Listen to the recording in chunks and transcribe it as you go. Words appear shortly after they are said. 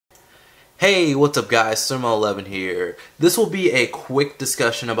Hey, what's up guys, Surma11 here. This will be a quick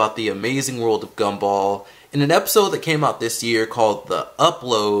discussion about the Amazing World of Gumball. In an episode that came out this year called The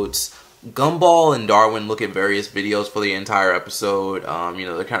Uploads, Gumball and Darwin look at various videos for the entire episode.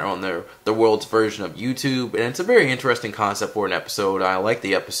 They're kind of on their world's version of YouTube, and it's a very interesting concept for an episode. I like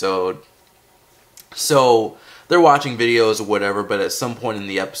the episode. So, they're watching videos or whatever, but at some point in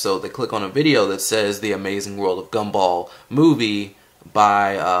the episode, they click on a video that says The Amazing World of Gumball movie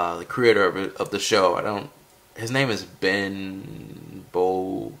by the creator of the show. His name is Ben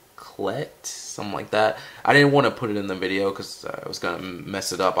Boclet, something like that. I didn't want to put it in the video because I was going to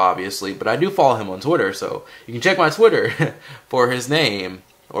mess it up, obviously, but I do follow him on Twitter, so you can check my Twitter for his name,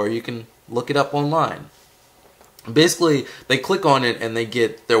 or you can look it up online. Basically, they click on it and they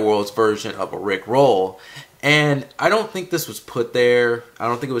get their world's version of a Rick roll, and I don't think this was put there. I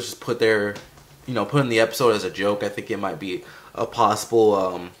don't think it was just put there, put in the episode as a joke. I think it might be a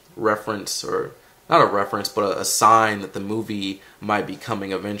possible reference, or not a reference, but a sign that the movie might be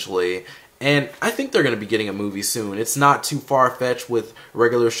coming eventually. And I think they're going to be getting a movie soon. It's not too far-fetched with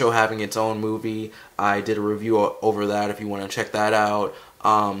regular show having its own movie. I did a review over that if you want to check that out.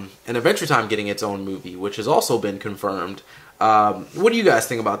 And Adventure Time getting its own movie, which has also been confirmed. What do you guys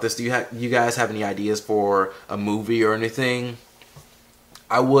think about this? Do you guys have any ideas for a movie or anything?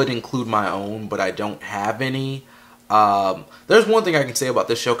 I would include my own, but I don't have any. There's one thing I can say about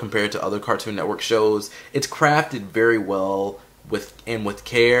this show compared to other Cartoon Network shows. It's crafted very well with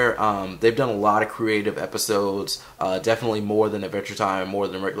care. They've done a lot of creative episodes, definitely more than Adventure Time, more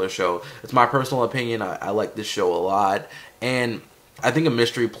than a regular show. It's my personal opinion. I like this show a lot, and I think a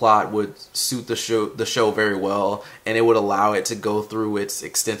mystery plot would suit the show very well, and it would allow it to go through its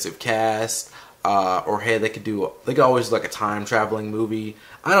extensive cast. Or hey, they could always do like a time traveling movie.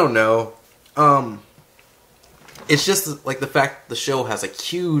 I don't know. It's just like the fact that the show has a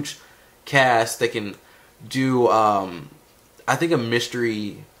huge cast. They can do, I think a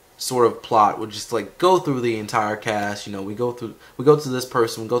mystery sort of plot would just like go through the entire cast. We go to this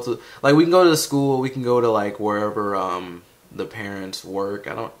person, we can go to the school, we can go to like wherever the parents work.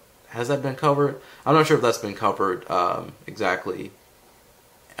 Has that been covered? I'm not sure if that's been covered exactly.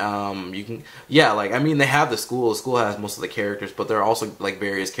 They have the school. The school has most of the characters, but there are also like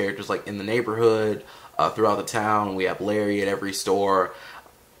various characters like in the neighborhood, throughout the town. We have Larry at every store.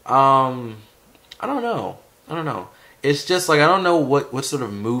 I don't know. It's just like I don't know what sort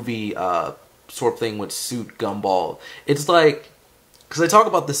of movie sort of thing would suit Gumball. It's like, because I talk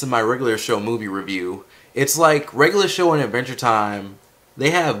about this in my regular show movie review. It's like regular show and Adventure Time.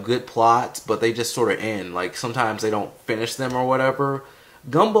 They have good plots, but they just sort of end. Like sometimes they don't finish them or whatever.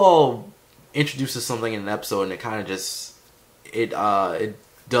 Gumball introduces something in an episode, and it kind of just it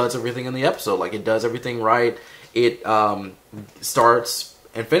does everything in the episode. Like it does everything right. It starts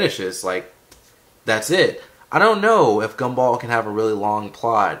and finishes. Like that's it. I don't know if Gumball can have a really long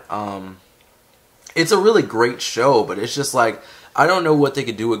plot. It's a really great show, but it's just like I don't know what they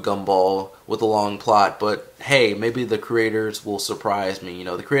could do with Gumball with a long plot. But hey, maybe the creators will surprise me.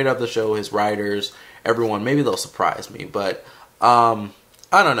 The creator of the show, his writers, everyone. Maybe they'll surprise me. But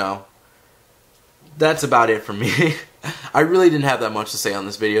I don't know. That's about it for me. I really didn't have that much to say on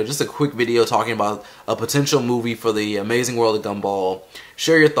this video. Just a quick video talking about a potential movie for the Amazing World of Gumball.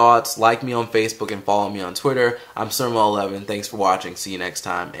 Share your thoughts, like me on Facebook, and follow me on Twitter. I'm Surma11. Thanks for watching. See you next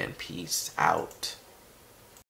time, and peace out.